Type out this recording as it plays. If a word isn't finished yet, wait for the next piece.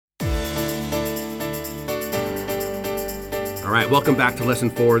All right, welcome back to Lesson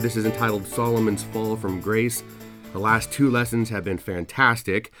 4. This is entitled Solomon's Fall from Grace. The last two lessons have been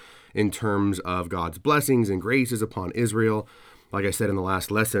fantastic in terms of God's blessings and graces upon Israel. Like I said in the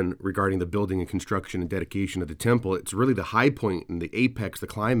last lesson regarding the building and construction and dedication of the temple, it's really the high point and the apex, the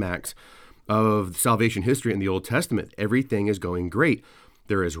climax of salvation history in the Old Testament. Everything is going great.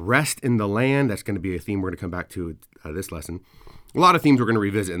 There is rest in the land. That's going to be a theme we're going to come back to this lesson. A lot of themes we're going to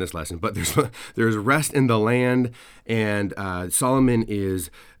revisit in this lesson, but there's rest in the land, and Solomon is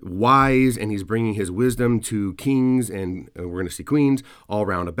wise, and he's bringing his wisdom to kings, and we're going to see queens all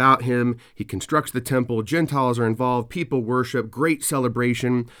round about him. He constructs the temple. Gentiles are involved. People worship. Great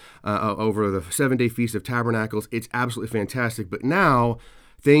celebration over the 7-day Feast of Tabernacles. It's absolutely fantastic, but now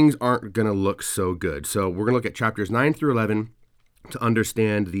things aren't going to look so good. So we're going to look at chapters 9 through 11 to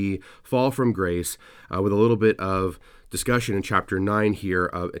understand the fall from grace with a little bit of discussion in chapter 9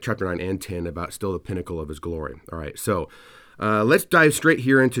 here, chapter 9 and 10, about still the pinnacle of his glory. All right, so let's dive straight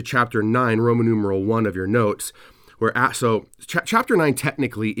here into chapter 9, Roman numeral 1 of your notes. Chapter 9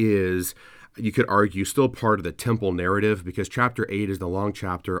 technically is, you could argue, still part of the temple narrative, because chapter 8 is the long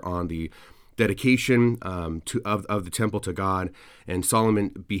chapter on the dedication of the temple to God, and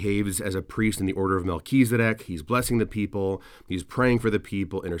Solomon behaves as a priest in the order of Melchizedek. He's blessing the people, he's praying for the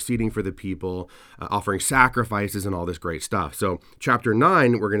people, interceding for the people, offering sacrifices and all this great stuff. So chapter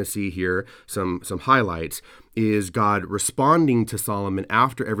 9, we're going to see here some highlights, is God responding to Solomon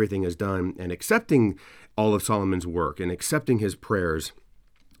after everything is done and accepting all of Solomon's work and accepting his prayers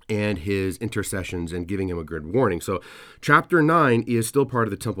and his intercessions and giving him a good warning. So chapter 9 is still part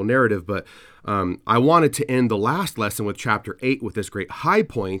of the temple narrative, but I wanted to end the last lesson with chapter 8 with this great high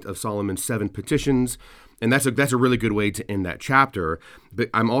point of Solomon's 7 petitions, and that's a really good way to end that chapter. But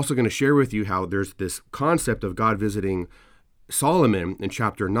I'm also going to share with you how there's this concept of God visiting Solomon in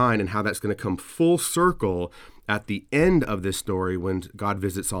chapter 9 and how that's going to come full circle at the end of this story when God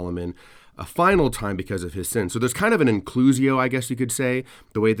visits Solomon a final time because of his sin. So there's kind of an inclusio, I guess you could say,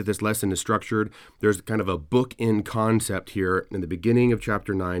 the way that this lesson is structured. There's kind of a bookend concept here. In the beginning of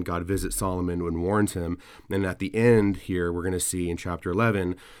chapter 9, God visits Solomon and warns him. And at the end here, we're going to see in chapter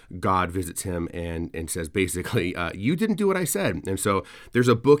 11, God visits him and says, basically, you didn't do what I said. And so there's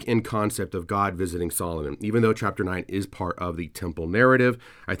a bookend concept of God visiting Solomon. Even though chapter 9 is part of the temple narrative,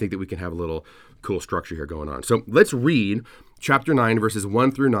 I think that we can have a little cool structure here going on. So let's read chapter 9, verses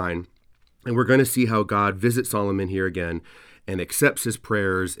 1 through 9. And we're going to see how God visits Solomon here again and accepts his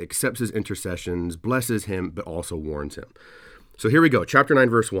prayers, accepts his intercessions, blesses him, but also warns him. So here we go, chapter 9,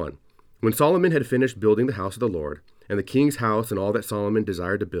 verse 1. When Solomon had finished building the house of the Lord, and the king's house and all that Solomon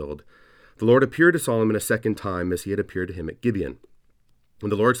desired to build, the Lord appeared to Solomon a second time as he had appeared to him at Gibeon.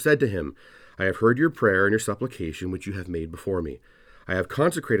 And the Lord said to him, I have heard your prayer and your supplication which you have made before me. I have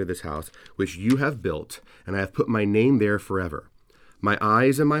consecrated this house which you have built, and I have put my name there forever. My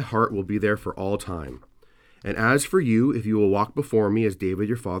eyes and my heart will be there for all time. And as for you, if you will walk before me as David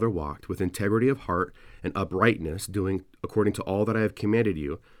your father walked, with integrity of heart and uprightness, doing according to all that I have commanded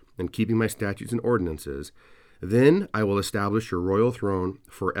you, and keeping my statutes and ordinances, then I will establish your royal throne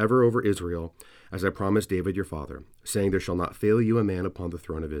forever over Israel, as I promised David your father, saying, there shall not fail you a man upon the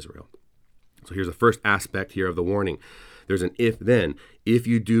throne of Israel. So here's the first aspect here of the warning. There's an if-then. If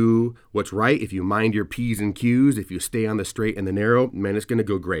you do what's right, if you mind your P's and Q's, if you stay on the straight and the narrow, man, it's going to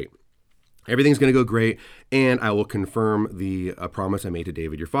go great. Everything's going to go great, and I will confirm the promise I made to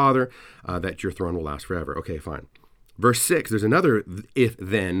David, your father, that your throne will last forever. Okay, fine. Verse 6, there's another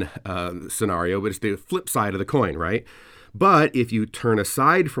if-then scenario, but it's the flip side of the coin, right? But if you turn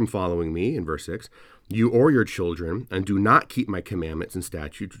aside from following me, in verse 6, you or your children, and do not keep my commandments and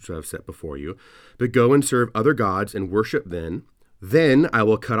statutes which I have set before you, but go and serve other gods and worship them, then I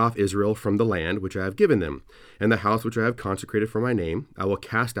will cut off Israel from the land which I have given them, and the house which I have consecrated for my name I will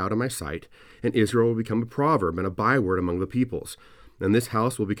cast out of my sight, and Israel will become a proverb and a byword among the peoples, and this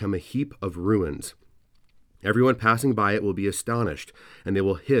house will become a heap of ruins. Everyone passing by it will be astonished, and they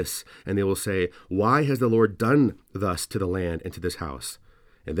will hiss, and they will say, why has the Lord done thus to the land and to this house?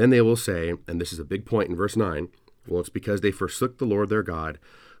 And then they will say, and this is a big point in verse 9, well, it's because they forsook the Lord their God,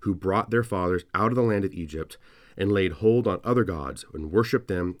 who brought their fathers out of the land of Egypt, and laid hold on other gods, and worshipped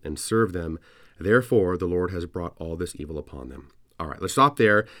them, and served them. Therefore the Lord has brought all this evil upon them. All right, let's stop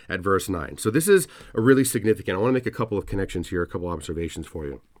there at verse 9. So this is a really significant, I want to make a couple of connections here, a couple of observations for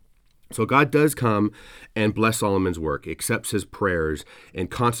you. So God does come and bless Solomon's work, accepts his prayers, and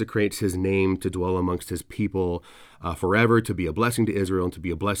consecrates his name to dwell amongst his people forever, to be a blessing to Israel and to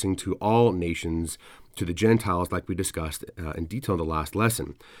be a blessing to all nations, to the Gentiles, like we discussed in detail in the last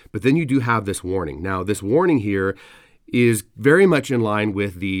lesson. But then you do have this warning. Now, this warning here is very much in line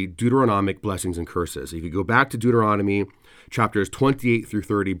with the Deuteronomic blessings and curses. If you go back to Deuteronomy Chapters 28 through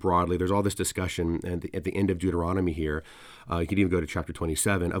 30 broadly, there's all this discussion at the end of Deuteronomy here. You could even go to chapter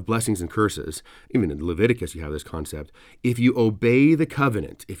 27 of blessings and curses. Even in Leviticus, you have this concept. If you obey the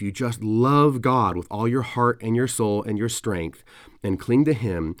covenant, if you just love God with all your heart and your soul and your strength and cling to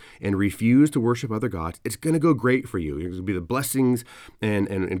him and refuse to worship other gods, it's going to go great for you. It's going to be the blessings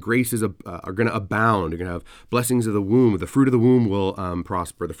and graces are going to abound. You're going to have blessings of the womb. The fruit of the womb will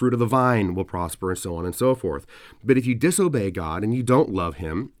prosper. The fruit of the vine will prosper, and so on and so forth. But if you disobey God and you don't love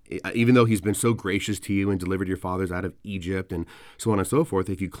him, even though he's been so gracious to you and delivered your fathers out of Egypt and so on and so forth,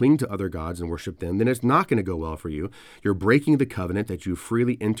 if you cling to other gods and worship them, then it's not going to go well for you. You're breaking the covenant that you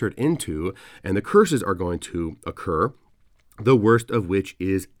freely entered into, and the curses are going to occur, the worst of which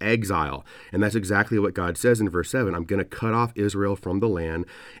is exile. And that's exactly what God says in verse 7. I'm going to cut off Israel from the land,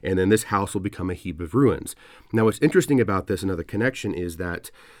 and then this house will become a heap of ruins. Now, what's interesting about this, another connection, is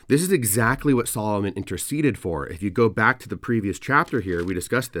that this is exactly what Solomon interceded for. If you go back to the previous chapter here, we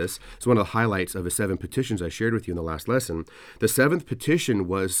discussed this. It's one of the highlights of the 7 petitions I shared with you in the last lesson. The 7th petition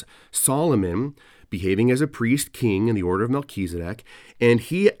was Solomon behaving as a priest king in the order of Melchizedek, and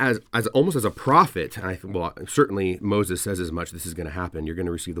he as almost as a prophet. Certainly Moses says as much. This is going to happen. You're going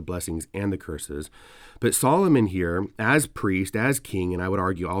to receive the blessings and the curses. But Solomon here, as priest, as king, and I would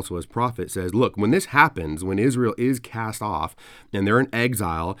argue also as prophet, says, look, when this happens, when Israel is cast off and they're in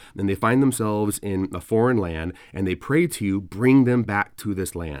exile and they find themselves in a foreign land and they pray to you, bring them back to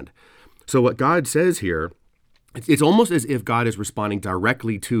this land. So what God says here, it's almost as if God is responding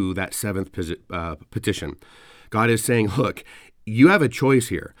directly to that 7th petition. God is saying, look, you have a choice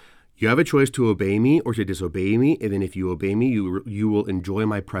here. You have a choice to obey me or to disobey me, and then if you obey me, you will enjoy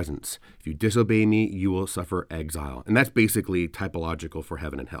my presence. If you disobey me, you will suffer exile. And that's basically typological for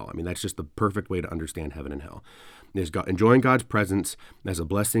heaven and hell. I mean, that's just the perfect way to understand heaven and hell. Is God enjoying God's presence as a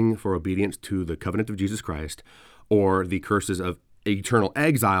blessing for obedience to the covenant of Jesus Christ, or the curses of eternal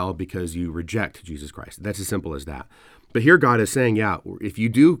exile because you reject Jesus Christ. That's as simple as that. But here God is saying, yeah, if you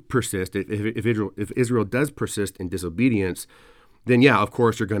do persist, if Israel does persist in disobedience, then yeah, of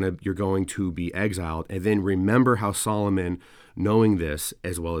course you're going to be exiled. And then remember how Solomon, knowing this,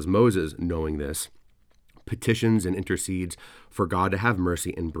 as well as Moses knowing this, petitions and intercedes for God to have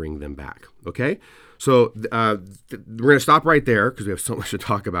mercy and bring them back. Okay? So we're going to stop right there because we have so much to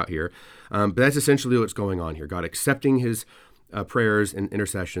talk about here. But that's essentially what's going on here. God accepting his prayers and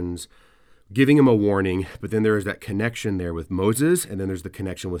intercessions, giving him a warning, but then there is that connection there with Moses, and then there's the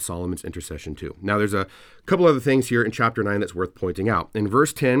connection with Solomon's intercession too. Now, there's a couple other things here in chapter 9 that's worth pointing out. In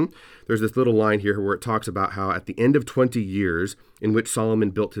verse 10, there's this little line here where it talks about how at the end of 20 years in which Solomon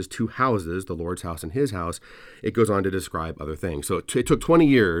built his 2 houses, the Lord's house and his house, it goes on to describe other things. So it took 20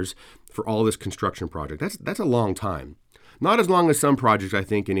 years for all this construction project. That's a long time. Not as long as some projects, I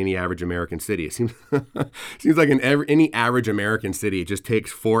think, in any average American city. It seems like in any average American city, it just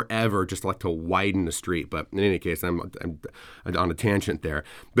takes forever just like to widen the street. But in any case, I'm on a tangent there.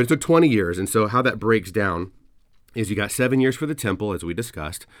 But it took 20 years. And so how that breaks down is you got 7 years for the temple, as we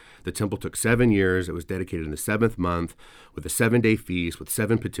discussed. The temple took 7 years. It was dedicated in the 7th month with a 7-day feast with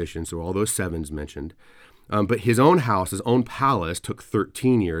 7 petitions. So all those 7s mentioned. But his own house, his own palace, took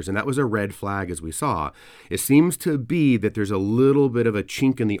 13 years, and that was a red flag, as we saw. It seems to be that there's a little bit of a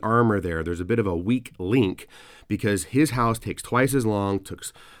chink in the armor there. There's a bit of a weak link because his house takes twice as long,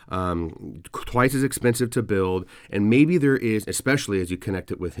 took twice as expensive to build, and maybe there is, especially as you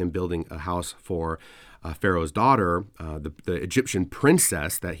connect it with him building a house for Pharaoh's daughter, the Egyptian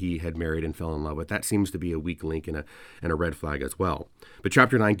princess that he had married and fell in love with. That seems to be a weak link and a red flag as well. But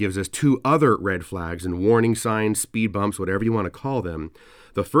chapter 9 gives us 2 other red flags and warning signs, speed bumps, whatever you want to call them.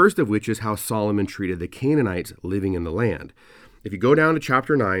 The first of which is how Solomon treated the Canaanites living in the land. If you go down to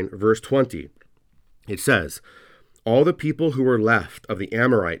chapter 9, verse 20, it says, all the people who were left of the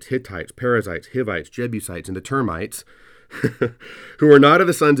Amorites, Hittites, Perizzites, Hivites, Jebusites, and the termites, who were not of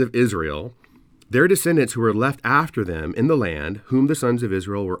the sons of Israel, their descendants who were left after them in the land, whom the sons of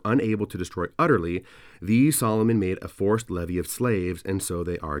Israel were unable to destroy utterly, these Solomon made a forced levy of slaves, and so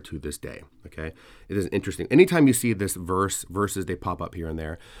they are to this day. Okay, it is interesting. Anytime you see this verses, they pop up here and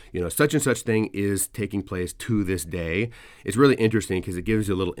there. Such and such thing is taking place to this day. It's really interesting because it gives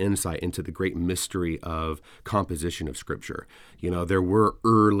you a little insight into the great mystery of composition of Scripture. There were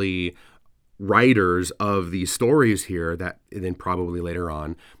early writers of these stories here that then probably later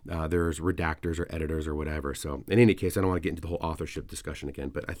on there's redactors or editors or whatever. So in any case, I don't want to get into the whole authorship discussion again,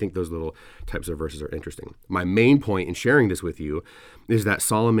 but I think those little types of verses are interesting. My main point in sharing this with you is that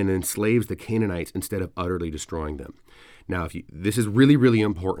Solomon enslaves the Canaanites instead of utterly destroying them. Now, this is really, really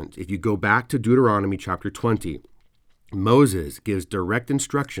important. If you go back to Deuteronomy chapter 20, Moses gives direct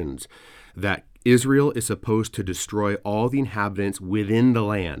instructions that Israel is supposed to destroy all the inhabitants within the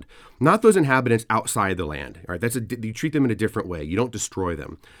land, not those inhabitants outside the land. All right, you treat them in a different way. You don't destroy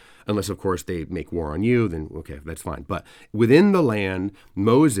them. Unless, of course, they make war on you, then okay, that's fine. But within the land,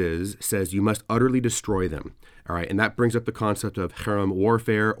 Moses says you must utterly destroy them. All right, and that brings up the concept of herem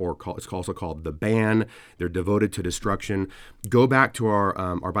warfare, or it's also called the ban. They're devoted to destruction. Go back to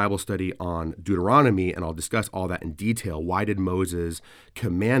our Bible study on Deuteronomy, and I'll discuss all that in detail. Why did Moses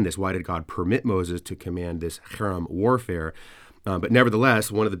command this? Why did God permit Moses to command this herem warfare? But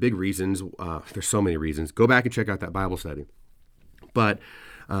nevertheless, one of the big reasons, there's so many reasons. Go back and check out that Bible study. But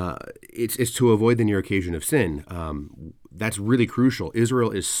it's to avoid the near occasion of sin. That's really crucial.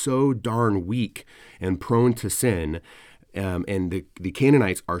 Israel is so darn weak and prone to sin, and the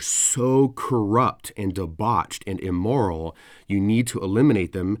Canaanites are so corrupt and debauched and immoral. You need to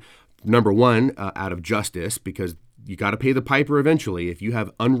eliminate them, number one, out of justice, because you got to pay the piper eventually. If you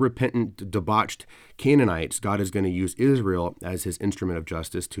have unrepentant, debauched Canaanites, God is going to use Israel as his instrument of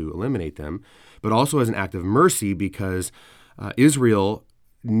justice to eliminate them, but also as an act of mercy, because Israel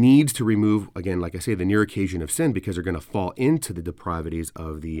needs to remove, again, like I say, the near occasion of sin, because they're going to fall into the depravities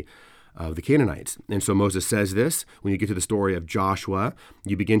of the Canaanites. And so Moses says this. When you get to the story of Joshua,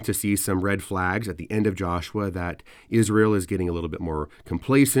 you begin to see some red flags at the end of Joshua that Israel is getting a little bit more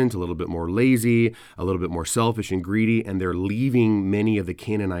complacent, a little bit more lazy, a little bit more selfish and greedy, and they're leaving many of the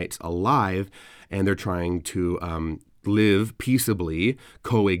Canaanites alive, and they're trying to live peaceably,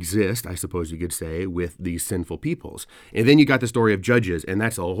 coexist, I suppose you could say, with these sinful peoples. And then you got the story of Judges, and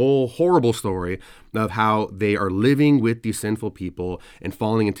that's a whole horrible story of how they are living with these sinful people and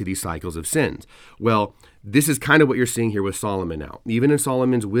falling into these cycles of sins. Well, this is kind of what you're seeing here with Solomon now. Even in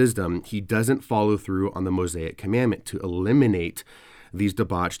Solomon's wisdom, he doesn't follow through on the Mosaic commandment to eliminate these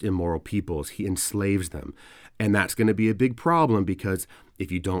debauched, immoral peoples. He enslaves them. And that's going to be a big problem, because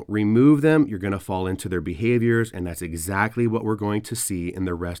if you don't remove them, you're going to fall into their behaviors, and that's exactly what we're going to see in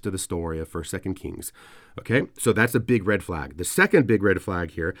the rest of the story of 1st, 2nd Kings. Okay, so that's a big red flag. The second big red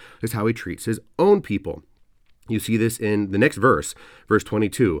flag here is how he treats his own people. You see this in the next verse, verse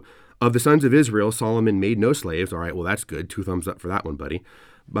 22. Of the sons of Israel, Solomon made no slaves. All right, well, that's good. 2 thumbs up for that one, buddy.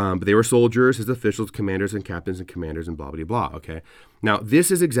 But they were soldiers, his officials, commanders, and captains, and commanders, and blah, blah, blah, okay? Now,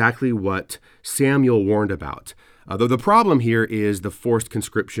 this is exactly what Samuel warned about. Though the problem here is the forced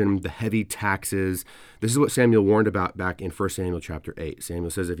conscription, the heavy taxes. This is what Samuel warned about back in 1 Samuel chapter 8. Samuel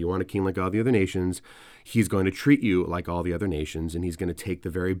says, if you want a king like all the other nations, he's going to treat you like all the other nations, and he's going to take the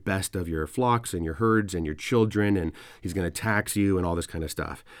very best of your flocks and your herds and your children, and he's going to tax you and all this kind of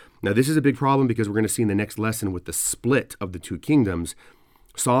stuff. Now, this is a big problem, because we're going to see in the next lesson with the split of the two kingdoms,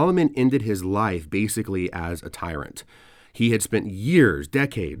 Solomon ended his life basically as a tyrant. He had spent years,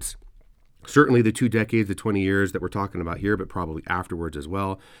 decades, certainly the 2 decades, the 20 years that we're talking about here, but probably afterwards as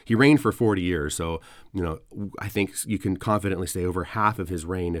well. He reigned for 40 years. So, I think you can confidently say over half of his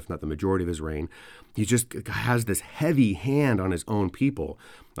reign, if not the majority of his reign, he just has this heavy hand on his own people.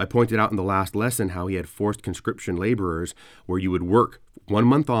 I pointed out in the last lesson how he had forced conscription laborers where you would work 1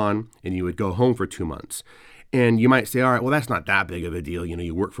 month on and you would go home for 2 months. And you might say, all right, well, that's not that big of a deal.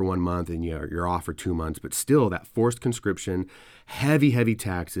 You work for 1 month and you're off for 2 months. But still, that forced conscription, heavy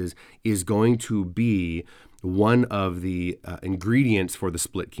taxes is going to be one of the ingredients for the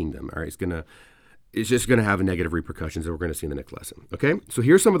split kingdom. All right, it's just going to have negative repercussions that we're going to see in the next lesson. Okay, so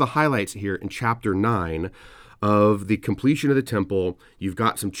here's some of the highlights here in chapter 9 of the completion of the temple. You've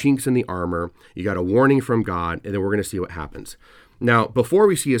got some chinks in the armor. You got a warning from God, and then we're going to see what happens. Now, before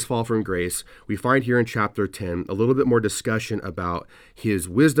we see his fall from grace, we find here in chapter 10 a little bit more discussion about his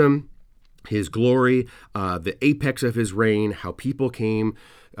wisdom, his glory, the apex of his reign, how people came,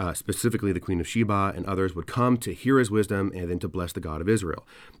 specifically the Queen of Sheba and others, would come to hear his wisdom and then to bless the God of Israel.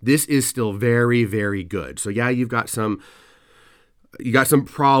 This is still very, very good. So yeah, you got some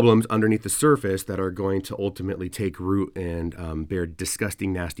problems underneath the surface that are going to ultimately take root and bear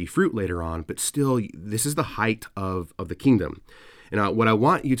disgusting, nasty fruit later on. But still, this is the height of the kingdom. And what I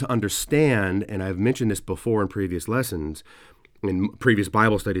want you to understand, and I've mentioned this before in previous lessons, in previous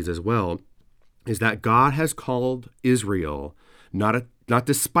Bible studies as well, is that God has called Israel not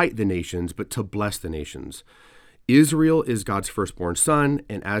despite the nations, but to bless the nations. Israel is God's firstborn son,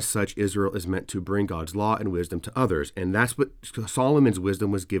 and as such, Israel is meant to bring God's law and wisdom to others. And that's what Solomon's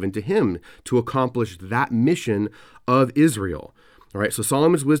wisdom was given to him, to accomplish that mission of Israel. All right, so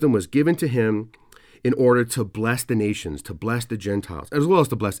Solomon's wisdom was given to him in order to bless the nations, to bless the Gentiles, as well as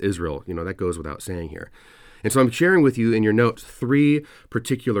to bless Israel. That goes without saying here. And so I'm sharing with you in your notes 3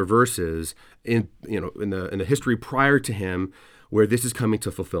 particular verses in the history prior to him where this is coming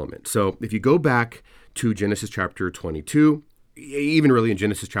to fulfillment. So if you go back to Genesis chapter 22, even really in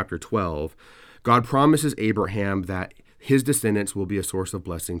Genesis chapter 12, God promises Abraham that his descendants will be a source of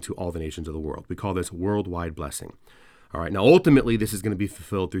blessing to all the nations of the world. We call this worldwide blessing. All right, now ultimately this is going to be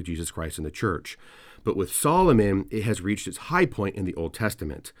fulfilled through Jesus Christ and the church. But with Solomon, it has reached its high point in the Old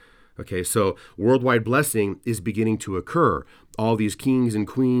Testament. Okay, so worldwide blessing is beginning to occur. All these kings and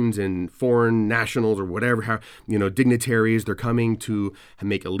queens and foreign nationals or whatever, dignitaries, they're coming to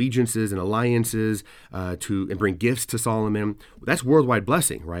make allegiances and alliances and bring gifts to Solomon. That's worldwide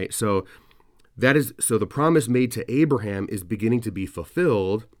blessing, right? So the promise made to Abraham is beginning to be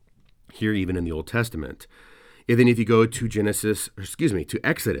fulfilled here, even in the Old Testament. And then if you go to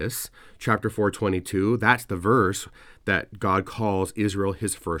Exodus chapter 4:22, that's the verse that God calls Israel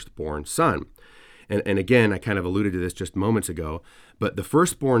his firstborn son. And again, I kind of alluded to this just moments ago, but the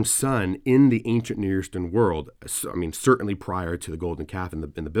firstborn son in the ancient Near Eastern world, certainly prior to the golden calf in the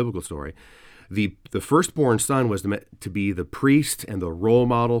biblical story, the firstborn son was meant to be the priest and the role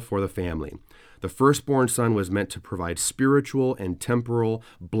model for the family. The firstborn son was meant to provide spiritual and temporal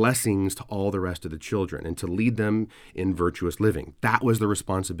blessings to all the rest of the children and to lead them in virtuous living. That was the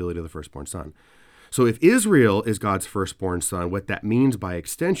responsibility of the firstborn son. So if Israel is God's firstborn son, what that means by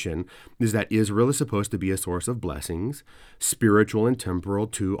extension is that Israel is supposed to be a source of blessings, spiritual and temporal,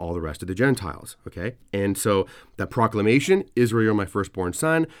 to all the rest of the Gentiles, okay? And so that proclamation, Israel, you're my firstborn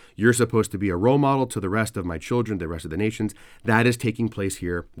son, you're supposed to be a role model to the rest of my children, the rest of the nations, that is taking place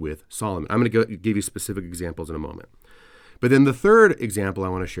here with Solomon. I'm going to give you specific examples in a moment. But then the third example I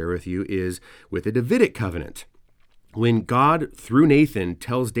want to share with you is with the Davidic covenant. When God, through Nathan,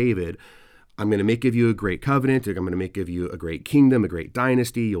 tells David, I'm going to make of you a great covenant. I'm going to make of you a great kingdom, a great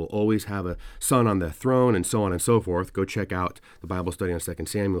dynasty. You'll always have a son on the throne, and so on and so forth. Go check out the Bible study on 2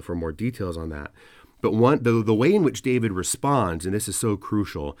 Samuel for more details on that. But the way in which David responds, and this is so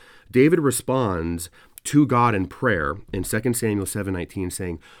crucial, David responds to God in prayer in 2 Samuel 7:19,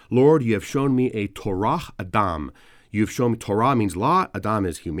 saying, Lord, you have shown me a Torah Adam. You have shown me, Torah means law, Adam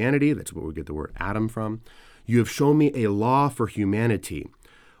is humanity. That's where we get the word Adam from. You have shown me a law for humanity.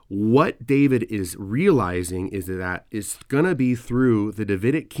 What David is realizing is that it's going to be through the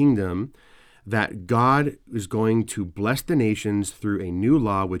Davidic kingdom that God is going to bless the nations through a new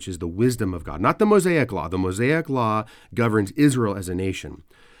law, which is the wisdom of God. Not the Mosaic law. The Mosaic law governs Israel as a nation.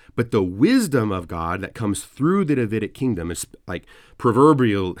 But the wisdom of God that comes through the Davidic kingdom is like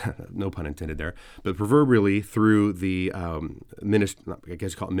proverbial, no pun intended there, but proverbially through the ministry, I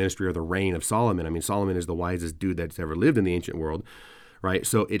guess you call it ministry or the reign of Solomon. I mean, Solomon is the wisest dude that's ever lived in the ancient world. Right?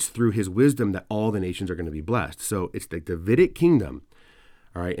 So it's through his wisdom that all the nations are going to be blessed. So it's the Davidic kingdom,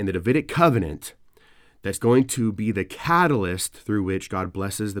 all right, and the Davidic covenant that's going to be the catalyst through which God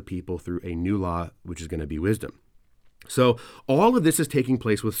blesses the people through a new law, which is going to be wisdom. So all of this is taking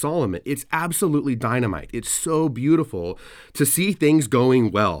place with Solomon. It's absolutely dynamite. It's so beautiful to see things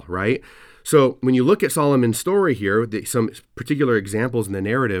going well, right? So when you look at Solomon's story here, some particular examples in the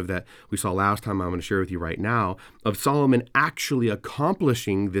narrative that we saw last time I'm going to share with you right now of Solomon actually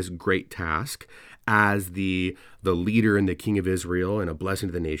accomplishing this great task as the leader and the king of Israel and a blessing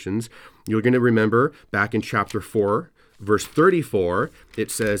to the nations. You're going to remember back in chapter 4, verse 34,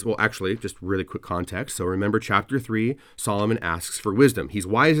 it says, well, actually, just really quick context. So remember chapter 3, Solomon asks for wisdom. He's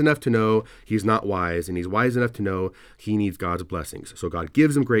wise enough to know he's not wise, and he's wise enough to know he needs God's blessings. So God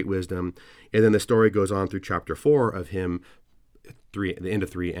gives him great wisdom. And then the story goes on through chapter 4 of him, the end of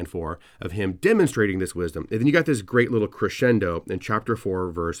 3 and 4, of him demonstrating this wisdom. And then you got this great little crescendo in chapter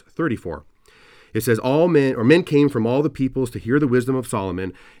 4, verse 34. It says, men came from all the peoples to hear the wisdom of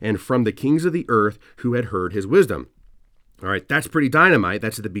Solomon, and from the kings of the earth who had heard his wisdom. All right, that's pretty dynamite.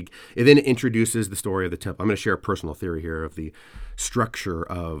 That's at the big. And then it introduces the story of the temple. I'm going to share a personal theory here of the structure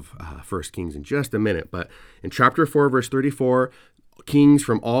of 1 Kings in just a minute. But in chapter 4, verse 34, kings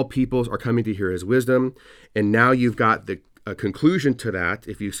from all peoples are coming to hear his wisdom. And now you've got the conclusion to that.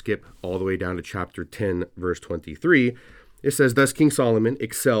 If you skip all the way down to chapter 10, verse 23, it says, thus King Solomon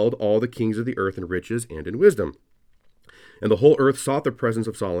excelled all the kings of the earth in riches and in wisdom. And the whole earth sought the presence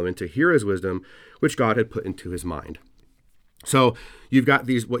of Solomon to hear his wisdom, which God had put into his mind. So you've got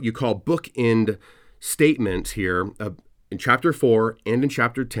these, what you call bookend statements here in chapter 4 and in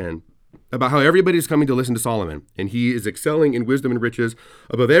chapter 10 about how everybody's coming to listen to Solomon, and he is excelling in wisdom and riches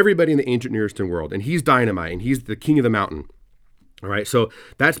above everybody in the ancient Near Eastern world, and he's dynamite, and he's the king of the mountain. All right, so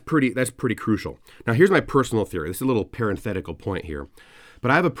that's pretty crucial. Now here's my personal theory. This is a little parenthetical point here,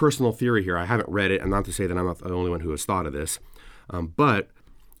 but I have a personal theory here. I haven't read it, and not to say that I'm not the only one who has thought of this, but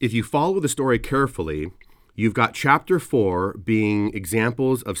if you follow the story carefully, you've got chapter 4 being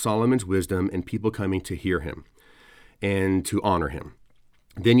examples of Solomon's wisdom and people coming to hear him and to honor him.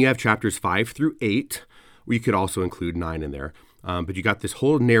 Then you have chapters 5 through 8, where you could also include 9 in there, But you got this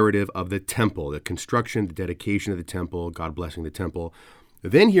whole narrative of the temple, the construction, the dedication of the temple, God blessing the temple.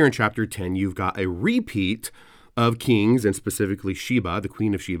 Then here in chapter 10, you've got a repeat of kings, and specifically Sheba, the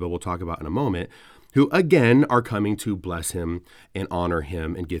queen of Sheba, we'll talk about in a moment, who again are coming to bless him and honor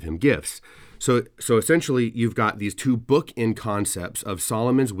him and give him gifts. So essentially, you've got these two bookend concepts of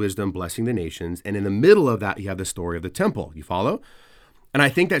Solomon's wisdom blessing the nations, and in the middle of that, you have the story of the temple. You follow? And I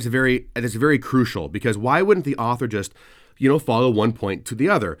think that's very crucial, because why wouldn't the author just, follow one point to the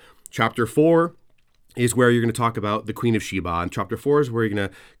other? Chapter 4 is where you're going to talk about the Queen of Sheba, and chapter 4 is where you're going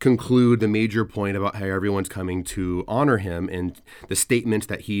to conclude the major point about how everyone's coming to honor him and the statements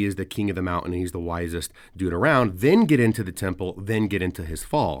that he is the king of the mountain and he's the wisest dude around, then get into the temple, then get into his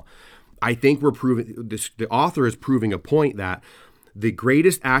fall. I think the author is proving a point that the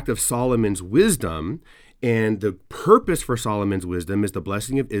greatest act of Solomon's wisdom and the purpose for Solomon's wisdom is the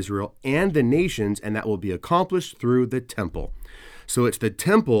blessing of Israel and the nations, and that will be accomplished through the temple. So it's the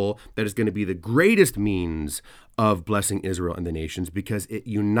temple that is going to be the greatest means of blessing Israel and the nations, because it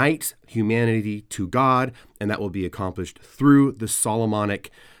unites humanity to God, and that will be accomplished through the Solomonic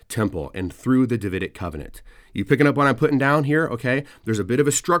temple and through the Davidic covenant. You picking up what I'm putting down here? Okay, there's a bit of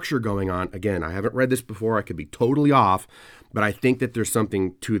a structure going on. Again, I haven't read this before. I could be totally off, but I think that there's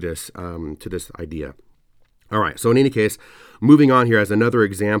something to this idea. All right, so in any case, moving on here as another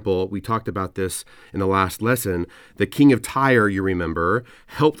example, we talked about this in the last lesson. The king of Tyre, you remember,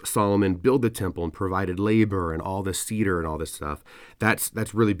 helped Solomon build the temple and provided labor and all the cedar and all this stuff.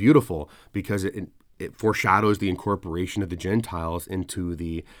 That's really beautiful, because it foreshadows the incorporation of the Gentiles into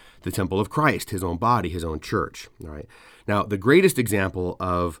the temple of Christ, his own body, his own church. All right. Now, the greatest example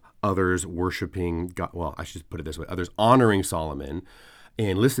of others worshiping God, well, I should put it this way, others honoring Solomon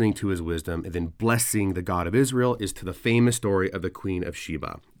and listening to his wisdom and then blessing the God of Israel is to the famous story of the Queen of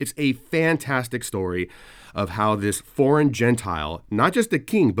Sheba. It's a fantastic story of how this foreign Gentile, not just a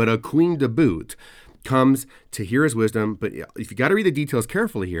king, but a queen to boot, comes to hear his wisdom. But if you got to read the details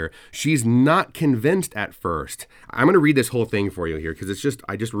carefully here, she's not convinced at first. I'm going to read this whole thing for you here, because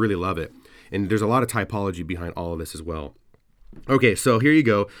I just really love it. And there's a lot of typology behind all of this as well. Okay, so here you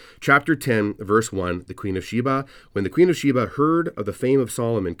go. Chapter 10, verse 1, the Queen of Sheba. When the Queen of Sheba heard of the fame of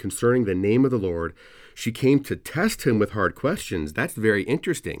Solomon concerning the name of the Lord, she came to test him with hard questions. That's very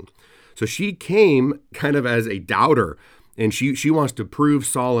interesting. So she came kind of as a doubter, and she wants to prove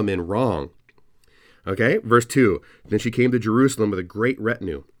Solomon wrong. Okay, verse 2, then she came to Jerusalem with a great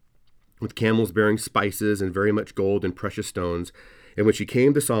retinue, with camels bearing spices and very much gold and precious stones. And when she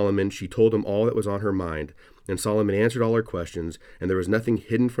came to Solomon, she told him all that was on her mind. And Solomon answered all her questions, and there was nothing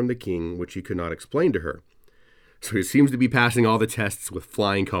hidden from the king which he could not explain to her. So he seems to be passing all the tests with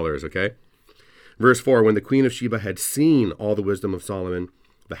flying colors, okay? Verse 4, when the Queen of Sheba had seen all the wisdom of Solomon,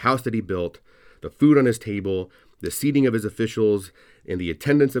 the house that he built, the food on his table, the seating of his officials, and the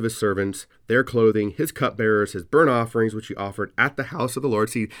attendance of his servants, their clothing, his cupbearers, his burnt offerings, which he offered at the house of the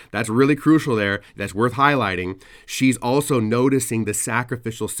Lord. See, that's really crucial there. That's worth highlighting. She's also noticing the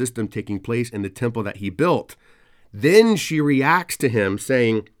sacrificial system taking place in the temple that he built. Then she reacts to him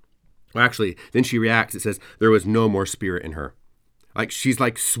saying, then she reacts. It says, there was no more spirit in her. Like she's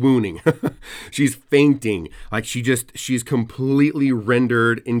like swooning. She's fainting. Like she's completely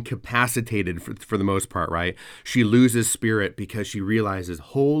rendered incapacitated for the most part, right? She loses spirit because she realizes,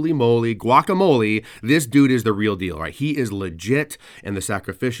 holy moly, guacamole, this dude is the real deal, right? He is legit, and the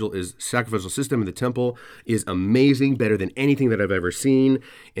sacrificial system in the temple is amazing, better than anything that I've ever seen.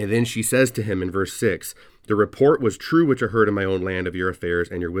 And then she says to him in verse 6, the report was true which I heard in my own land of your affairs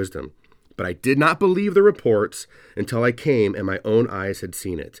and your wisdom. But I did not believe the reports until I came and my own eyes had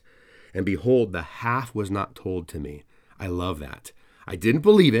seen it. And behold, the half was not told to me. I love that. I didn't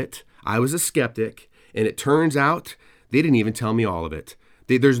believe it. I was a skeptic. And it turns out they didn't even tell me all of it.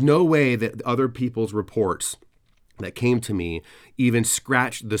 There's no way that other people's reports that came to me even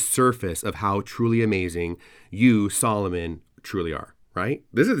scratched the surface of how truly amazing you, Solomon, truly are, right?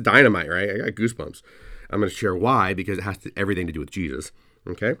 This is dynamite, right? I got goosebumps. I'm going to share why, because it has everything to do with Jesus.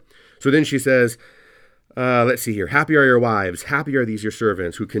 Okay, so then she says, let's see here. Happy are your wives. Happy are these your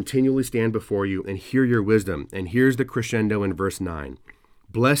servants who continually stand before you and hear your wisdom. And here's the crescendo in verse 9.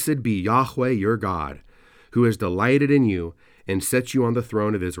 Blessed be Yahweh your God, who has delighted in you and set you on the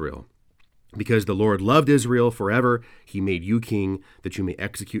throne of Israel. Because the Lord loved Israel forever, he made you king that you may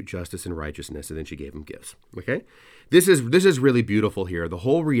execute justice and righteousness. And then she gave him gifts. Okay? This is really beautiful here. The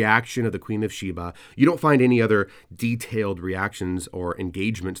whole reaction of the Queen of Sheba, you don't find any other detailed reactions or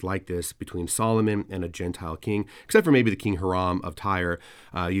engagements like this between Solomon and a Gentile king, except for maybe the King Hiram of Tyre.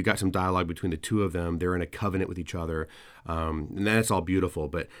 You got some dialogue between the two of them. They're in a covenant with each other. And that's all beautiful.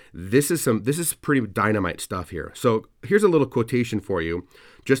 But this is pretty dynamite stuff here. So here's a little quotation for you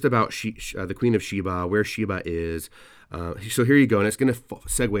just about the Queen of Sheba, where Sheba is. So here you go, and it's going to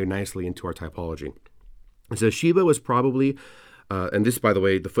segue nicely into our typology. It says Sheba was probably, and this, by the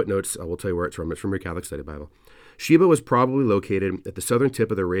way, the footnotes, I will tell you where it's from. It's from your Catholic Study Bible. Sheba was probably located at the southern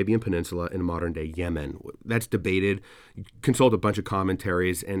tip of the Arabian Peninsula in modern-day Yemen. That's debated. You consult a bunch of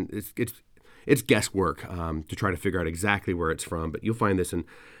commentaries, and it's guesswork to try to figure out exactly where it's from. But you'll find this, and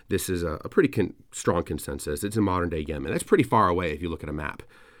this is a pretty strong consensus. It's in modern-day Yemen. That's pretty far away if you look at a map.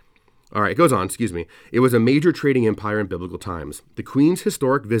 All right, it goes on, It was a major trading empire in biblical times. The queen's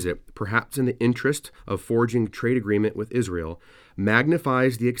historic visit, perhaps in the interest of forging trade agreement with Israel,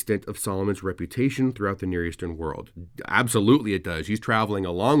 magnifies the extent of Solomon's reputation throughout the Near Eastern world. Absolutely it does. She's traveling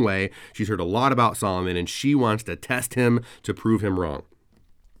a long way. She's heard a lot about Solomon, and she wants to test him to prove him wrong.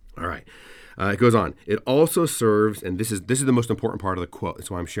 All right. It goes on. It also serves, and this is the most important part of the quote. That's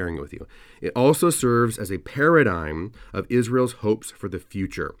why I'm sharing it with you. It also serves as a paradigm of Israel's hopes for the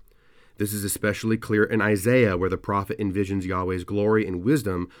future. This is especially clear in Isaiah, where the prophet envisions Yahweh's glory and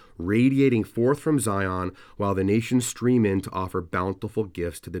wisdom radiating forth from Zion while the nations stream in to offer bountiful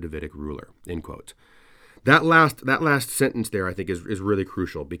gifts to the Davidic ruler, end quote. That last sentence there, I think, is really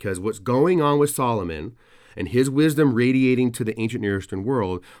crucial, because what's going on with Solomon and his wisdom radiating to the ancient Near Eastern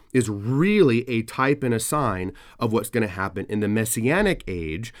world is really a type and a sign of what's going to happen in the Messianic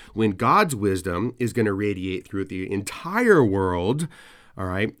age, when God's wisdom is going to radiate through the entire world, all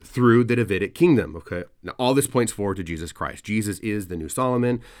right, through the Davidic kingdom. Okay, now all this points forward to Jesus Christ. Jesus is the new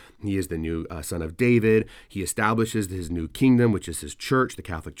Solomon. He is the new son of David. He establishes his new kingdom, which is his church, the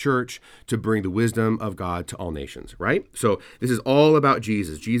Catholic Church, to bring the wisdom of God to all nations, right? So this is all about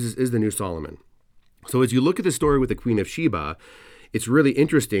Jesus. Jesus is the new Solomon. So as you look at the story with the Queen of Sheba, it's really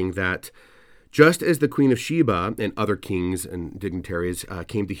interesting that just as the Queen of Sheba and other kings and dignitaries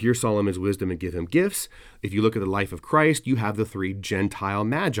came to hear Solomon's wisdom and give him gifts, if you look at the life of Christ, you have the three Gentile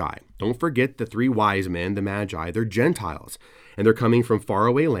magi. Don't forget the three wise men, the magi. They're Gentiles, and they're coming from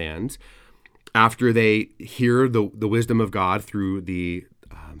faraway lands after they hear the wisdom of God through the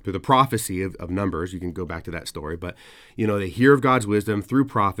prophecy of Numbers. You can go back to that story. But, they hear of God's wisdom through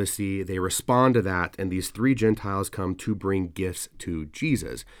prophecy. They respond to that. And these three Gentiles come to bring gifts to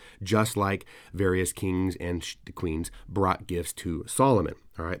Jesus, just like various kings and queens brought gifts to Solomon.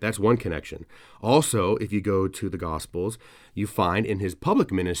 All right, that's one connection. Also, if you go to the Gospels, you find in his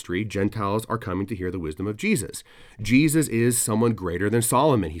public ministry, Gentiles are coming to hear the wisdom of Jesus. Jesus is someone greater than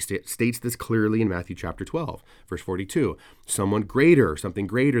Solomon. He states this clearly in Matthew chapter 12, verse 42. Something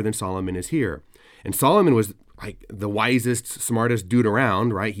greater than Solomon is here. And Solomon was like the wisest, smartest dude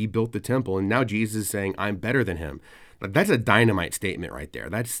around, right? He built the temple, and now Jesus is saying, I'm better than him. That's a dynamite statement right there.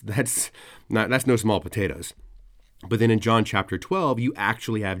 That's no small potatoes. But then in John chapter 12, you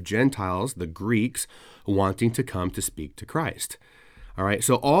actually have Gentiles, the Greeks, wanting to come to speak to Christ. All right,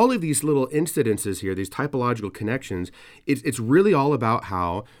 so all of these little incidences here, these typological connections, it's really all about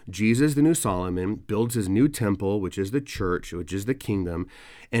how Jesus, the new Solomon, builds his new temple, which is the church, which is the kingdom,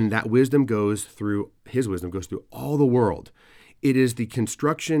 and that wisdom goes through all the world. It is the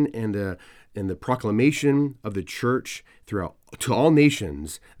construction and the proclamation of the church throughout to all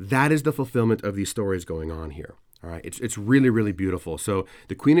nations. That is the fulfillment of these stories going on here. All right, it's really, really beautiful. So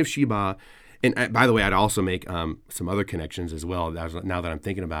the Queen of Sheba, and by the way, I'd also make some other connections as well. Now that I'm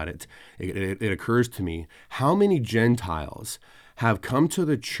thinking about it, it occurs to me how many Gentiles have come to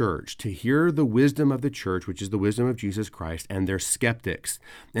the church to hear the wisdom of the church, which is the wisdom of Jesus Christ, and they're skeptics,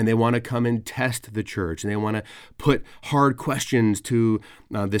 and they want to come and test the church, and they want to put hard questions to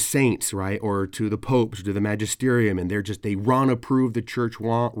the saints, right, or to the popes, or to the magisterium, and they want to prove the church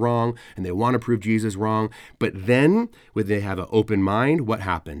wrong, and they want to prove Jesus wrong. But then, when they have an open mind, what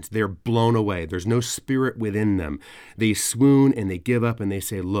happens? They're blown away. There's no spirit within them. They swoon and they give up, and they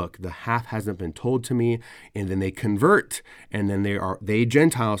say, "Look, the half hasn't been told to me," and then they convert, and then they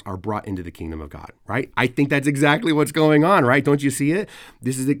Gentiles are brought into the kingdom of God, right? I think that's exactly what's going on, right? Don't you see it?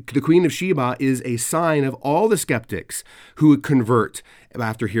 This is the Queen of Sheba is a sign of all the skeptics who would convert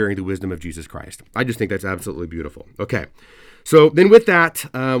after hearing the wisdom of Jesus Christ. I just think that's absolutely beautiful. Okay, so then with that,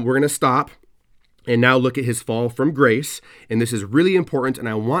 we're going to stop. and now look at his fall from grace. And this is really important, and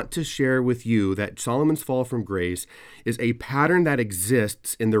I want to share with you that Solomon's fall from grace is a pattern that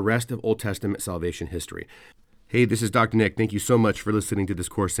exists in the rest of Old Testament salvation history. Hey, this is Dr. Nick. Thank you so much for listening to this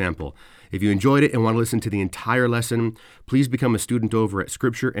course sample. If you enjoyed it and want to listen to the entire lesson, please become a student over at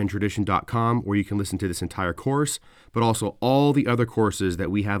scriptureandtradition.com, where you can listen to this entire course, but also all the other courses that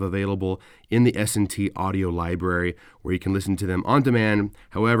we have available in the S&T audio library, where you can listen to them on demand,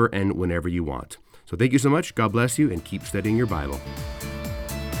 however and whenever you want. So thank you so much. God bless you, and keep studying your Bible.